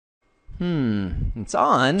It's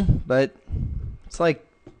on, but it's like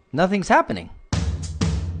nothing's happening.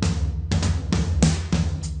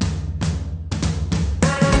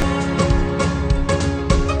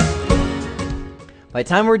 By the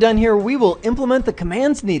time we're done here, we will implement the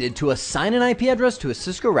commands needed to assign an IP address to a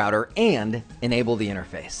Cisco router and enable the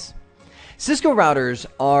interface. Cisco routers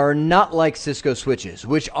are not like Cisco switches,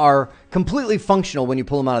 which are completely functional when you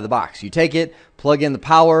pull them out of the box. You take it, plug in the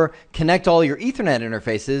power, connect all your Ethernet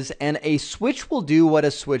interfaces, and a switch will do what a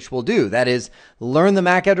switch will do. That is, learn the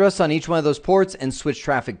MAC address on each one of those ports and switch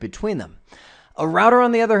traffic between them. A router,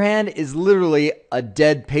 on the other hand, is literally a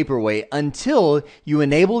dead paperweight until you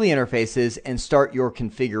enable the interfaces and start your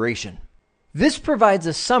configuration. This provides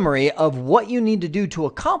a summary of what you need to do to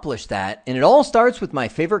accomplish that, and it all starts with my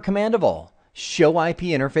favorite command of all, show IP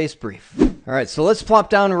interface brief. All right, so let's plop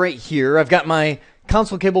down right here. I've got my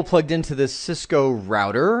console cable plugged into this Cisco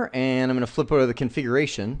router, and I'm going to flip over the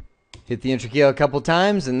configuration. Hit the enter key a couple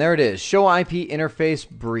times, and there it is, show IP interface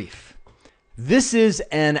brief. This is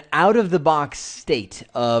an out-of-the-box state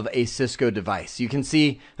of a Cisco device. You can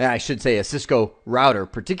see, I should say a Cisco router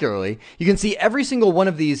particularly, you can see every single one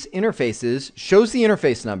of these interfaces shows the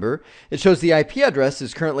interface number. It shows the IP address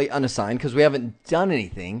is currently unassigned because we haven't done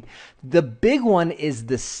anything. The big one is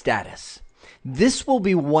the status. This will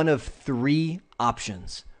be one of three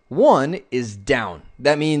options. One is down.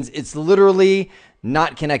 That means it's literally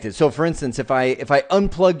not connected. So for instance, if I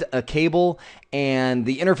unplugged a cable and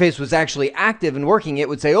the interface was actually active and working, it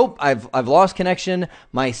would say, oh, I've lost connection.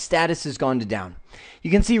 My status has gone to down.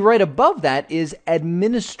 You can see right above that is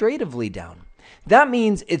administratively down. That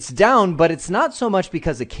means it's down, but it's not so much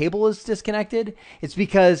because the cable is disconnected. It's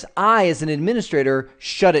because I, as an administrator,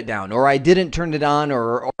 shut it down, or I didn't turn it on,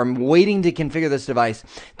 or I'm waiting to configure this device.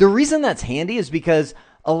 The reason that's handy is because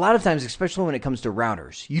a lot of times, especially when it comes to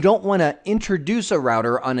routers, you don't want to introduce a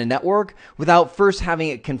router on a network without first having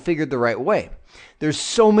it configured the right way. There's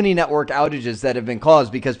so many network outages that have been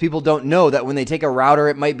caused because people don't know that when they take a router,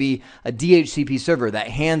 it might be a DHCP server that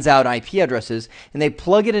hands out IP addresses, and they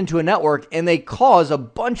plug it into a network and they cause a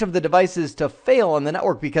bunch of the devices to fail on the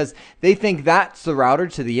network because they think that's the router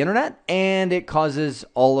to the internet, and it causes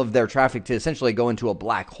all of their traffic to essentially go into a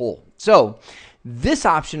black hole. So this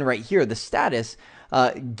option right here, the status,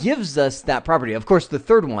 gives us that property. Of course, the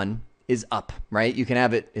third one is up, right? You can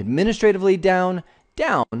have it administratively down,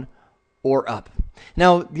 down, or up.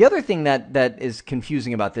 Now, the other thing that is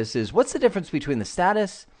confusing about this is what's the difference between the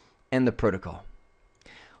status and the protocol?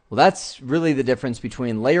 Well, that's really the difference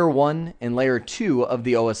between layer 1 and layer 2 of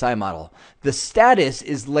the OSI model. The status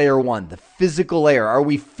is layer 1, the physical layer. Are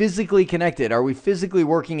we physically connected? Are we physically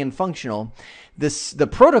working and functional? The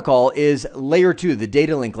protocol is layer 2, the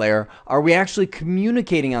data link layer. Are we actually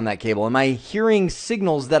communicating on that cable? Am I hearing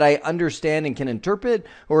signals that I understand and can interpret,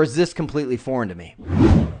 or is this completely foreign to me?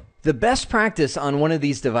 The best practice on one of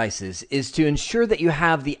these devices is to ensure that you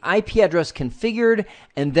have the IP address configured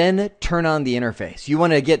and then turn on the interface. You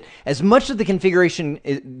want to get as much of the configuration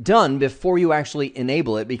done before you actually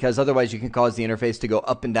enable it, because otherwise you can cause the interface to go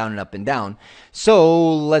up and down and up and down.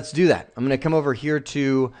 So let's do that. I'm going to come over here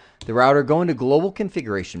to the router, go into global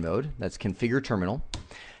configuration mode. That's configure terminal.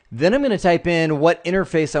 Then I'm going to type in what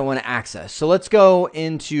interface I want to access. So let's go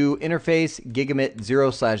into interface gigabit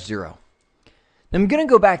 0/0. I'm going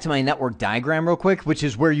to go back to my network diagram real quick, which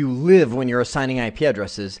is where you live when you're assigning IP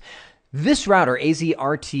addresses. This router,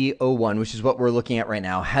 AZRT01, which is what we're looking at right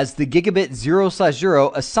now, has the gigabit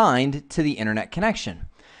 0/0 assigned to the internet connection.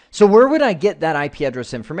 So where would I get that IP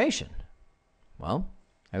address information? Well,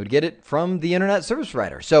 I would get it from the internet service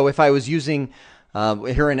provider. So if I was using,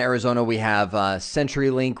 here in Arizona, we have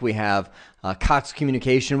CenturyLink, we have Cox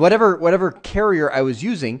Communication, whatever carrier I was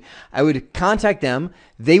using, I would contact them.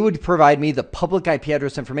 They would provide me the public IP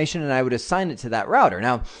address information, and I would assign it to that router.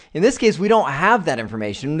 Now, in this case, we don't have that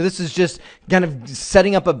information. This is just kind of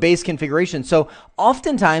setting up a base configuration. So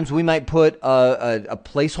oftentimes, we might put a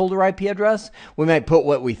placeholder IP address. We might put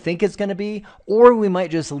what we think it's going to be, or we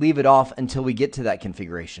might just leave it off until we get to that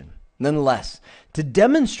configuration. Nonetheless, to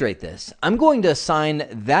demonstrate this, I'm going to assign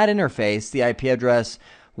that interface the IP address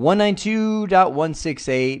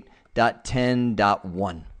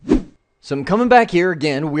 192.168.10.1. So I'm coming back here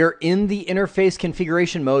again. We're in the interface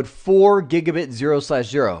configuration mode for gigabit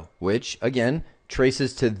 0/0, which again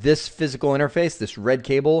traces to this physical interface, this red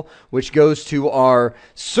cable, which goes to our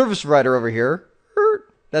service provider over here.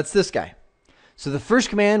 That's this guy. So the first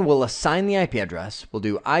command will assign the IP address. We'll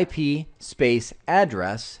do IP space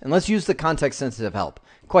address, and let's use the context sensitive help.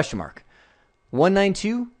 Question mark.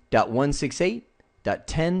 192.168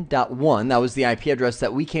 10.1. That was the IP address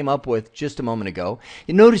that we came up with just a moment ago.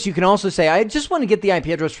 You notice you can also say, I just want to get the IP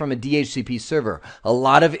address from a DHCP server. A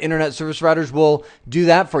lot of internet service routers will do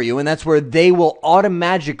that for you, and that's where they will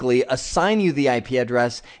automatically assign you the IP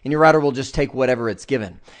address, and your router will just take whatever it's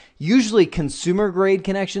given. Usually consumer-grade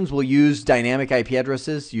connections will use dynamic IP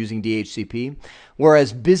addresses using DHCP,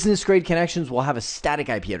 whereas business-grade connections will have a static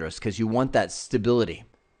IP address because you want that stability.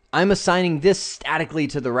 I'm assigning this statically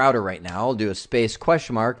to the router right now. I'll do a space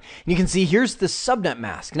question mark. And you can see here's the subnet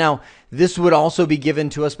mask. Now, this would also be given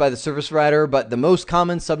to us by the service provider, but the most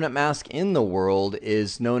common subnet mask in the world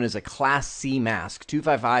is known as a Class C mask,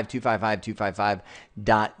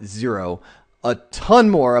 255.255.255.0. A ton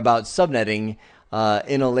more about subnetting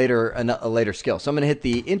in a later skill. So I'm going to hit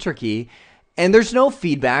the enter key. And there's no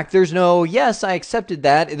feedback. There's no, yes, I accepted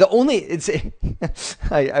that.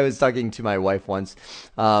 I was talking to my wife once,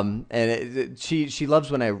 and she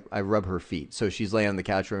loves when I rub her feet. So she's laying on the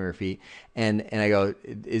couch rubbing her feet, and I go,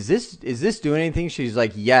 is this doing anything? She's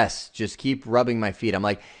like, yes, just keep rubbing my feet. I'm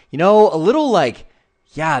like, a little like,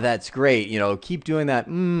 yeah, that's great. Keep doing that.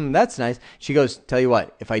 That's nice. She goes, tell you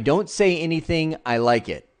what, if I don't say anything, I like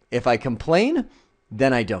it. If I complain,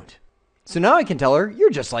 then I don't. So now I can tell her,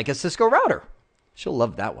 you're just like a Cisco router. She'll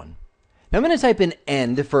love that one. Now I'm going to type in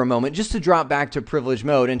end for a moment just to drop back to privilege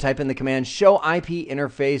mode and type in the command show IP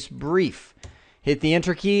interface brief. Hit the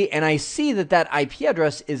enter key and I see that IP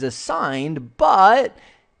address is assigned, but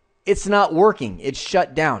it's not working. It's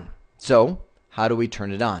shut down. So how do we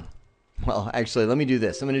turn it on? Well, actually, let me do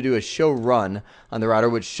this. I'm going to do a show run on the router,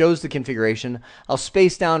 which shows the configuration. I'll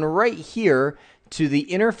space down right here to the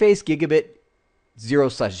interface gigabit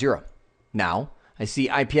 0/0. Now, I see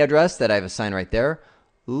IP address that I've assigned right there.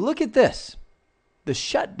 Look at this, the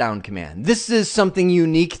shutdown command. This is something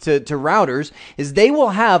unique to routers, is they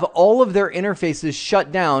will have all of their interfaces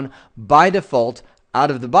shut down by default out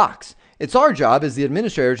of the box. It's our job as the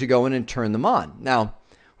administrator to go in and turn them on. Now,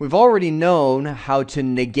 we've already known how to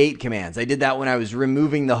negate commands. I did that when I was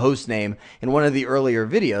removing the host name in one of the earlier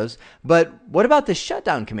videos. But what about the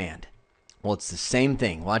shutdown command? Well, it's the same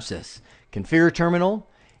thing. Watch this. Configure terminal.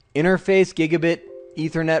 Interface gigabit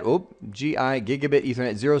Ethernet, gigabit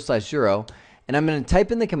Ethernet 0/0, and I'm going to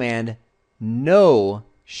type in the command no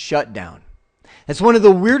shutdown. That's one of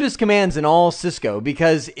the weirdest commands in all Cisco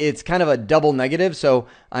because it's kind of a double negative, so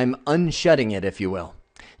I'm unshutting it, if you will.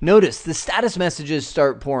 Notice the status messages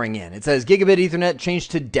start pouring in. It says gigabit Ethernet changed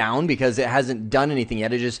to down because it hasn't done anything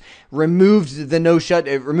yet. It just removed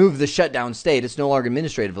the shutdown state. It's no longer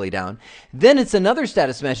administratively down. Then it's another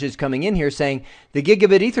status message coming in here saying the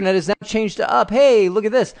gigabit Ethernet is now changed to up. Hey, look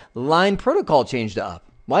at this. Line protocol changed to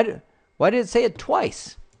up. Why did it say it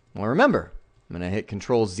twice? Well, remember, I'm going to hit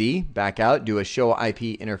Control Z, back out, do a show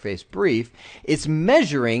IP interface brief. It's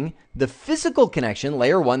measuring the physical connection,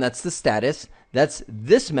 layer 1, that's the status. That's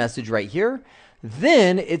this message right here.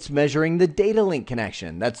 Then it's measuring the data link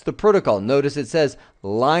connection. That's the protocol. Notice it says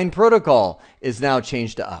line protocol is now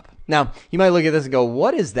changed to up. Now, you might look at this and go,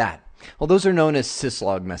 what is that? Well, those are known as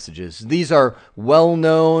syslog messages. These are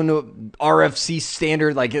well-known RFC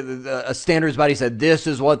standard, like a standards body said, this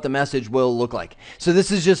is what the message will look like. So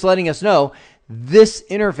this is just letting us know this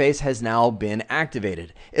interface has now been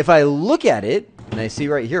activated. If I look at it, and I see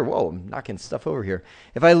right here, whoa, I'm knocking stuff over here.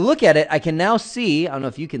 If I look at it, I can now see, I don't know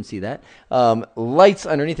if you can see that, lights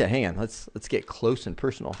underneath it. Hang on, let's get close and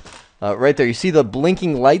personal. Right there, you see the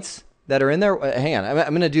blinking lights that are in there? Hang on, I'm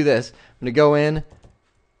going to do this. I'm going to go in,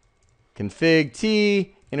 config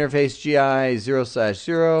T, interface GI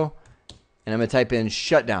 0/0, and I'm going to type in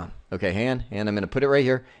shutdown. Okay, hang on, and I'm going to put it right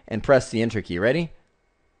here and press the enter key. Ready?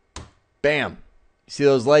 Bam. See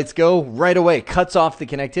those lights go? Right away. Cuts off the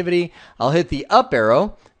connectivity. I'll hit the up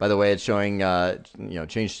arrow. By the way, it's showing,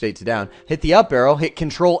 change state to down. Hit the up arrow. Hit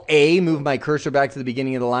Control A. Move my cursor back to the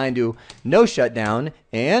beginning of the line. Do no shutdown.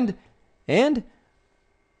 And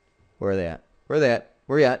where are they at? Where are they at?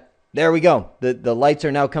 Where are you at? There we go. The lights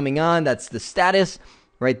are now coming on. That's the status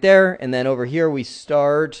right there. And then over here, we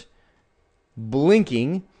start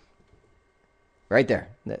blinking. Right there.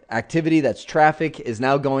 The activity, that's traffic, is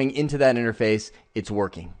now going into that interface. It's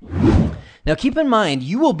working. Now keep in mind,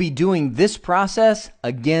 you will be doing this process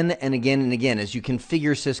again and again and again as you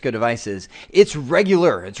configure Cisco devices. It's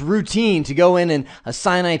regular, it's routine to go in and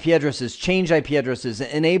assign IP addresses, change IP addresses,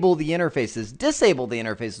 enable the interfaces, disable the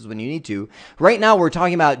interfaces when you need to. Right now we're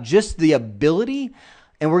talking about just the ability,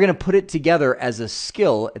 and we're going to put it together as a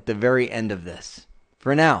skill at the very end of this.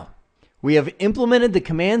 For now, we have implemented the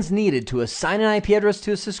commands needed to assign an IP address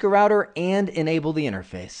to a Cisco router and enable the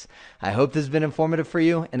interface. I hope this has been informative for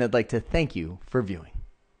you, and I'd like to thank you for viewing.